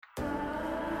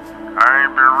I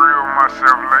ain't been real with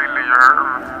myself lately, you heard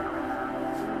me?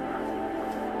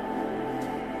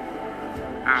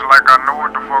 It's like I know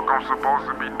what the fuck I'm supposed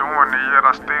to be doing, and yet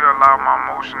I still allow my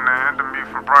emotion to hinder me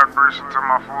from progressing to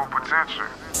my full potential.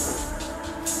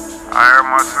 I have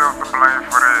myself to blame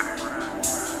for that.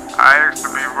 I asked to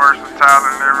be versatile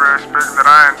in every aspect that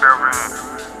I endeavor in.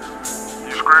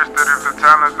 You stressed that if the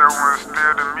talents that were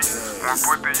instilled in me when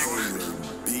put to use,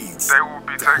 they will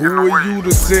be taken away. Who are you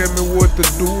to tell me what to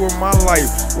do in my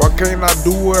life? Why can't I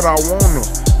do what I wanna?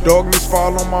 Darkness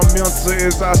fall on my mental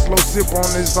as I slow sip on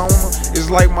this owner. It's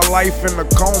like my life in a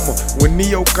coma. When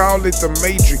Neo call it the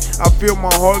Matrix, I feel my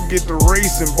heart get to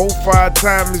racing. Both 5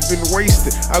 time has been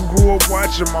wasted. I grew up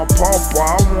watching my papa.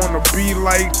 I wanna be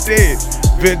like that.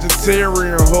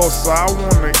 Vegetarian hustle, I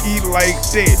wanna eat like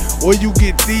that. Or you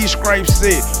get these stripes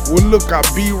at. Well look, I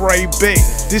be right back.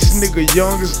 This nigga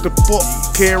young as the fuck,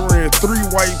 carrying 3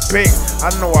 white packs. I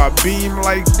know I beam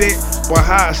like that, but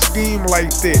how I scheme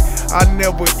like that? I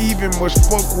never even much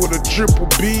fuck with a triple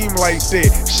beam like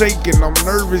that. Shaking, I'm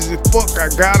nervous as fuck,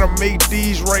 I gotta make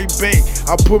these right back.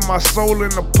 I put my soul in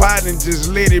the pot and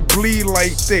just let it bleed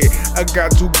like that. I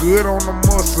got too good on the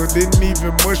muscle, didn't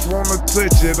even much wanna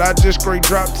touch it. I just straight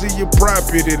drop to your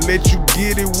property, let you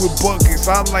get it with buckets.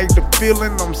 I like the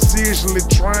feeling, I'm seriously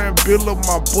trying to build up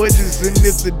my budgets. And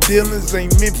if the dealings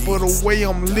ain't meant for the way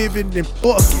I'm living, then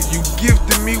fuck it. You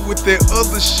gifted me with that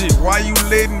other shit, why you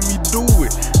letting me do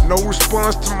it? No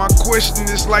response to my question,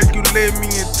 it's like you led me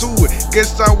into it.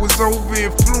 Guess I was over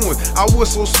influenced, I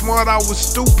was so smart I was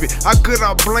stupid. How could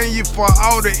I blame you for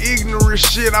all the ignorant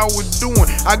shit I was doing?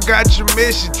 I got your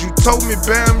message, you told me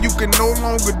Bamm, you can no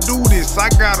longer do this. I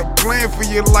got a plan for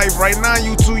your life, right now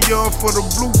you too young for the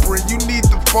blueprint. You need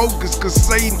to focus, cause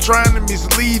Satan trying to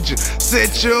mislead you,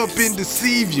 set you up and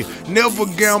deceive you. Never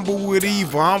gamble with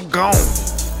evil, I'm gone.